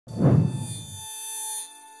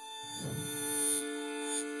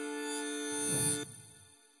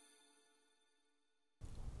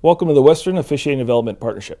Welcome to the Western Officiating Development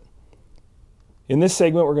Partnership. In this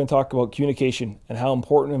segment, we're going to talk about communication and how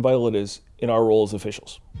important and vital it is in our role as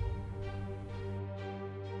officials.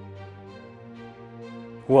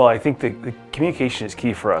 Well, I think the communication is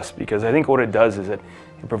key for us because I think what it does is it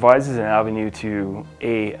provides us an avenue to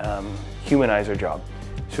humanize our job.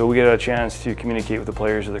 So we get a chance to communicate with the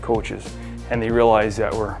players or the coaches, and they realize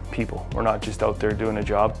that we're people. We're not just out there doing a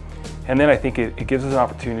job. And then I think it gives us an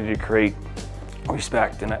opportunity to create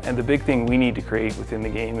respect. And the big thing we need to create within the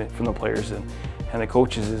game from the players and the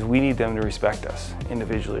coaches is we need them to respect us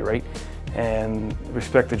individually, right? And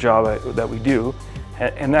respect the job that we do.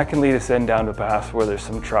 And that can lead us then down to a path where there's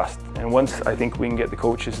some trust. And once I think we can get the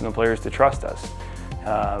coaches and the players to trust us,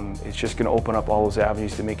 it's just going to open up all those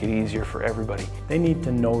avenues to make it easier for everybody. They need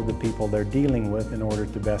to know the people they're dealing with in order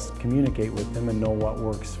to best communicate with them and know what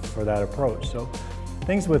works for that approach. So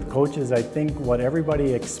things with coaches, I think what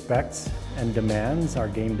everybody expects and demands, our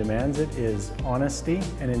game demands it, is honesty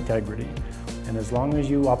and integrity. And as long as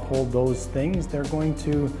you uphold those things, they're going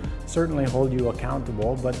to certainly hold you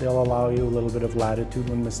accountable, but they'll allow you a little bit of latitude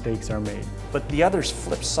when mistakes are made. But the other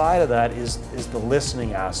flip side of that is the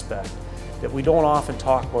listening aspect that we don't often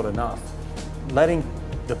talk about enough. Letting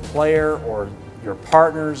the player or your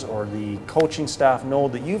partners or the coaching staff know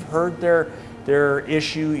that you've heard their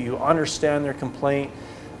issue, you understand their complaint,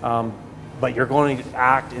 but you're going to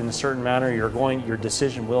act in a certain manner, your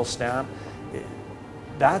decision will stand.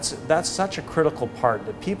 That's such a critical part,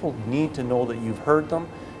 that people need to know that you've heard them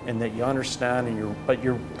and that you understand, but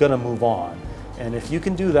you're going to move on. And if you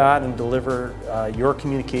can do that and deliver your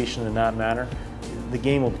communication in that manner, the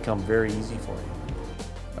game will become very easy for you.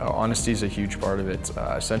 Honesty is a huge part of it.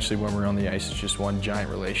 Essentially, when we're on the ice, it's just one giant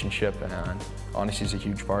relationship, and honesty is a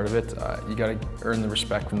huge part of it. You got to earn the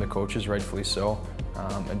respect from the coaches, rightfully so,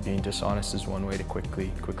 and being dishonest is one way to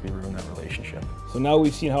quickly ruin that relationship. So now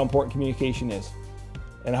we've seen how important communication is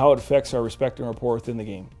and how it affects our respect and rapport within the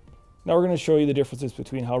game. Now we're going to show you the differences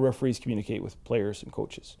between how referees communicate with players and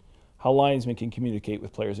coaches, how linesmen can communicate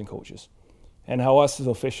with players and coaches, and how us as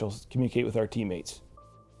officials communicate with our teammates.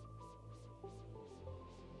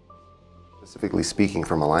 Specifically speaking,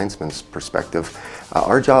 from a linesman's perspective,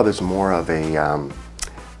 our job is more of a,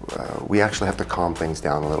 we actually have to calm things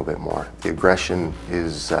down a little bit more. The aggression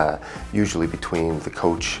is usually between the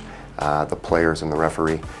coach, the players, and the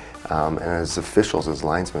referee. And as officials, as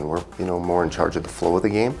linesmen, we're more in charge of the flow of the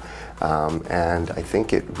game. And I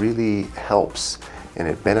think it really helps and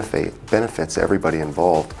it benefits everybody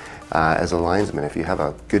involved. As a linesman, if you have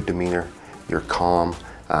a good demeanor, you're calm,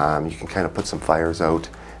 you can kind of put some fires out.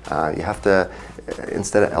 You have to,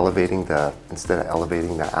 instead of elevating the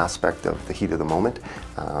aspect of the heat of the moment,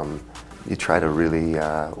 you try to really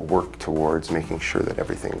work towards making sure that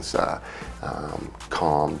everything's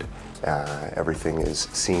calmed, everything is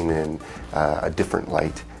seen in a different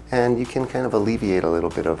light, and you can kind of alleviate a little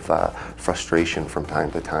bit of frustration from time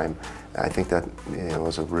to time. I think that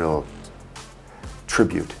is a real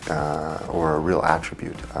tribute or a real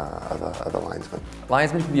attribute of a linesman.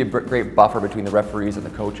 Linesmen can be a great buffer between the referees and the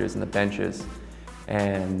coaches and the benches,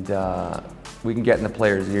 and we can get in the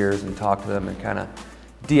players' ears and talk to them, and kind of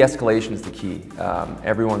de-escalation is the key.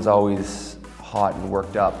 Everyone's always hot and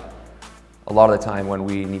worked up a lot of the time when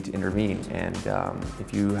we need to intervene, and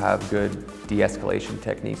if you have good de-escalation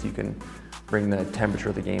techniques, you can bring the temperature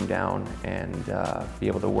of the game down and be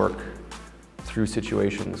able to work through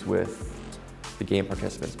situations with the game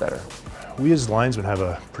participants better. We as linesmen have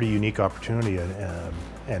a pretty unique opportunity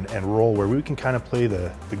and role where we can kind of play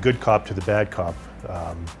the good cop to the bad cop.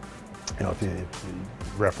 If you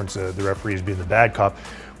reference the referees being the bad cop,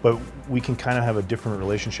 but we can kind of have a different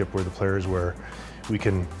relationship with the players where we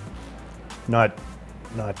can not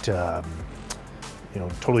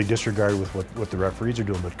totally disregard with what the referees are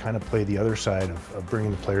doing, but kind of play the other side of bringing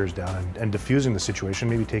the players down and diffusing the situation,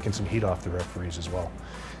 maybe taking some heat off the referees as well.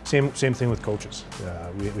 Same thing with coaches.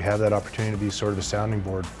 We have that opportunity to be sort of a sounding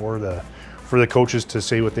board for the coaches to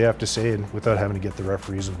say what they have to say, and without having to get the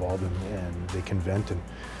referees involved, and they can vent. And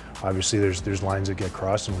obviously there's lines that get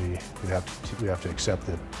crossed, and we have to accept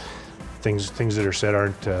that things that are said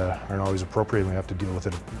aren't always appropriate, and we have to deal with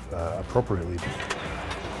it appropriately.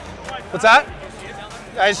 What's that?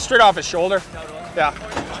 It's straight off his shoulder. Yeah.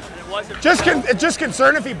 Just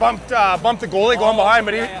concerned if he bumped the goalie going behind,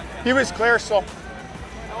 but he was clear. So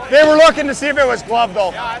they were looking to see if it was glove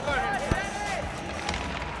though.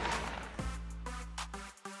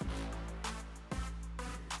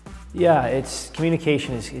 Yeah,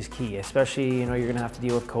 communication is key, especially, you know, you're going to have to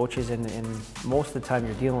deal with coaches, and most of the time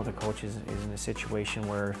you're dealing with the coaches is in a situation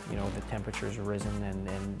where, you know, the temperature's risen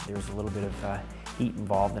and there's a little bit of heat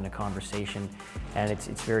involved in a conversation, and it's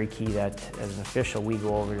very key that as an official we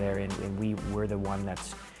go over there and we're the one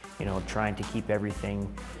that's, you know, trying to keep everything,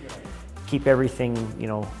 you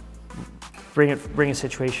know, bring a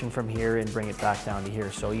situation from here and bring it back down to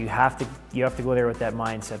here. So you have to go there with that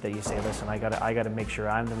mindset that you say, listen, I gotta make sure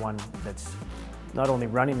I'm the one that's not only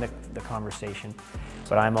running the conversation,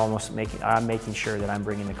 but I'm making sure that I'm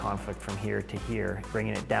bringing the conflict from here to here,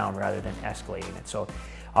 bringing it down rather than escalating it. So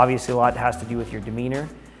obviously a lot has to do with your demeanor.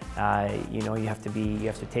 You know, you have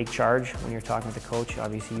to take charge when you're talking with the coach.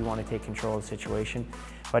 Obviously you want to take control of the situation,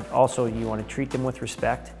 but also you want to treat them with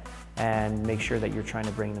respect and make sure that you're trying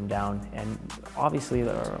to bring them down. And obviously,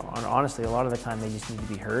 honestly, a lot of the time they just need to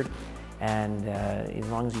be heard. And as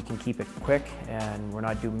long as you can keep it quick and we're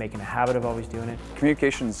not making a habit of always doing it.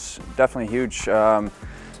 Communication's definitely huge. You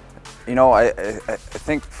know, I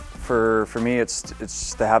think for me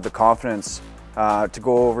it's to have the confidence to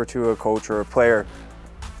go over to a coach or a player,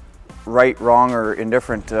 right, wrong, or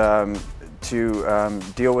indifferent, to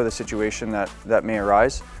deal with a situation that may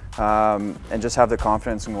arise. And just have the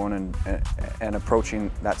confidence in going and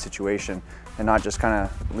approaching that situation and not just kind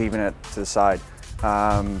of leaving it to the side.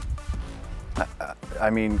 I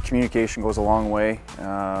mean, communication goes a long way.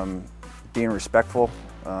 Being respectful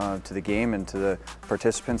to the game and to the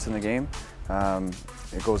participants in the game,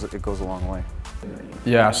 it goes a long way.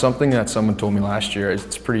 Yeah, something that someone told me last year,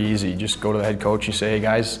 it's pretty easy. You just go to the head coach, you say, hey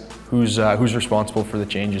guys, who's responsible for the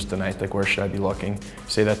changes tonight? Like, where should I be looking?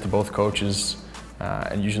 Say that to both coaches.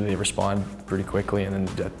 And usually they respond pretty quickly, and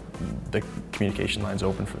then the communication line's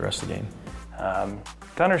open for the rest of the game.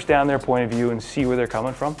 To understand their point of view and see where they're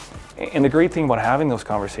coming from. And the great thing about having those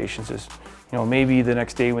conversations is, you know, maybe the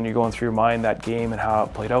next day when you're going through your mind that game and how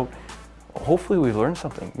it played out, hopefully we've learned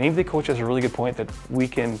something. Maybe the coach has a really good point that we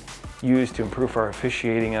can use to improve our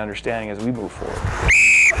officiating and understanding as we move forward.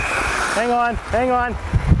 Hang on, hang on.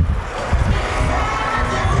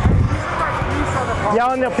 Yeah,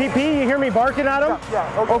 on the PP, you hear me barking at him?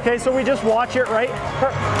 Yeah. Okay, so we just watch it, right?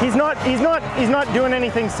 He's not doing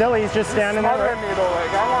anything silly. He's just standing there. Right?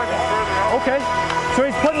 Okay, so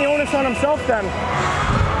he's putting the onus on himself then.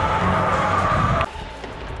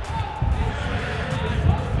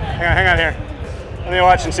 Hang on here. Let me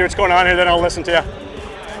watch and see what's going on here, then I'll listen to you.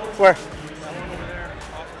 Where?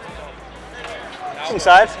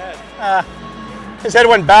 Inside? His head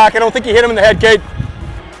went back. I don't think he hit him in the head, Kate.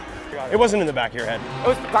 It wasn't in the back of your head. It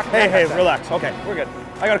was back of hey, relax. Okay, we're good.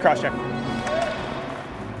 I got a cross check.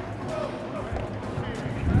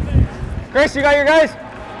 Grace, you got your guys?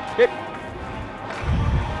 Good.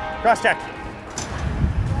 Cross check.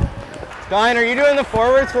 Don, are you doing the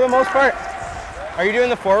forwards for the most part? Are you doing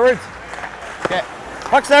the forwards? Okay.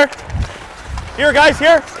 Puck's there. Here, guys,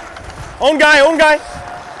 here. Own guy, own guy.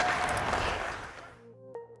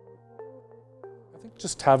 I think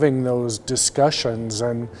just having those discussions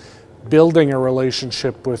and building a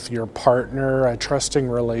relationship with your partner, a trusting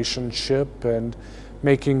relationship, and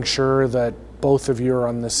making sure that both of you are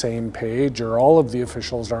on the same page, or all of the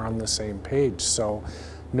officials are on the same page. So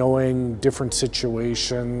knowing different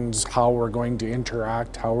situations, how we're going to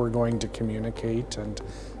interact, how we're going to communicate, and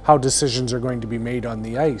how decisions are going to be made on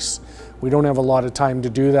the ice. We don't have a lot of time to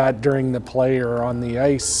do that during the play or on the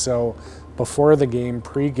ice, so before the game,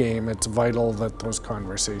 pre-game, it's vital that those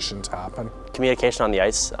conversations happen. Communication on the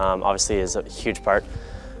ice obviously is a huge part.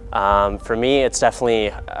 For me, it's definitely,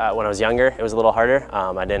 when I was younger, it was a little harder. I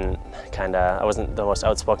wasn't the most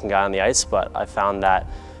outspoken guy on the ice, but I found that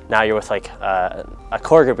now you're with like a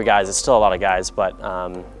core group of guys. It's still a lot of guys, but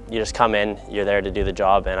you just come in, you're there to do the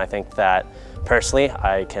job, and I think that personally,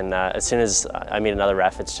 I can, as soon as I meet another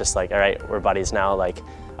ref, it's just like, all right, we're buddies now. Like,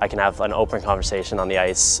 I can have an open conversation on the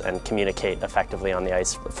ice and communicate effectively on the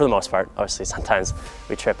ice for the most part. Obviously, sometimes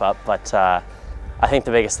we trip up, but I think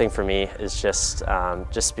the biggest thing for me is just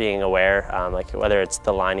being aware, like whether it's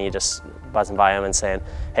the liney just buzzing by him and saying,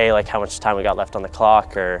 hey, like how much time we got left on the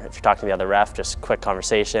clock, or if you're talking to the other ref, just quick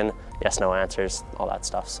conversation, yes, no answers, all that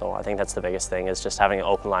stuff. So I think that's the biggest thing, is just having an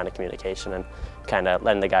open line of communication and kind of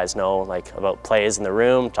letting the guys know like about plays in the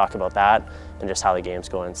room, talk about that, and just how the game's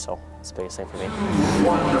going. So it's the biggest thing for me.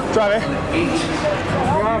 Drive it.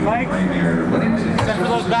 Come on, Mike. Except for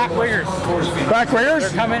those back wingers. Back wingers? They're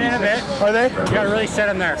coming in a bit. Are they? You gotta really set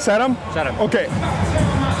them there. Set them? Set them. Okay.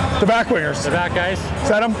 The back wingers. The back guys.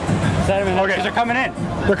 Set them? Set them in. Okay. Because they're coming in.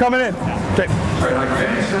 They're coming in.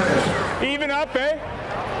 Yeah. Okay. Even up, eh?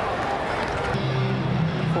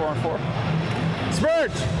 4-on-4.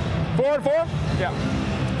 Spurge. 4-on-4? Yeah.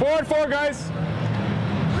 4-on-4, guys.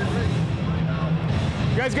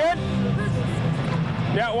 You guys good?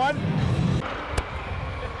 Yeah, one.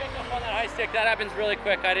 Pick up on that high stick. That happens really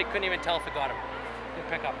quick. Couldn't even tell if it got him. Good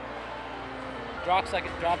pickup. Drops like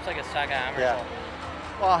a sack of hammer. Yeah.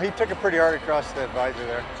 Well, he took it pretty hard across the visor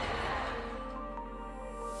there.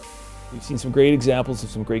 We've seen some great examples of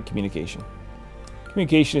some great communication.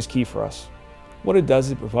 Communication is key for us. What it does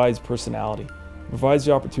is it provides personality. It provides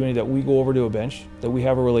the opportunity that we go over to a bench that we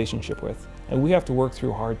have a relationship with, and we have to work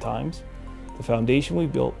through hard times. The foundation we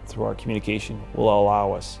built through our communication will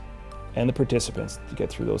allow us and the participants to get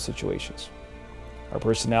through those situations. Our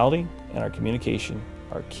personality and our communication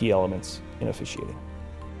are key elements in officiating.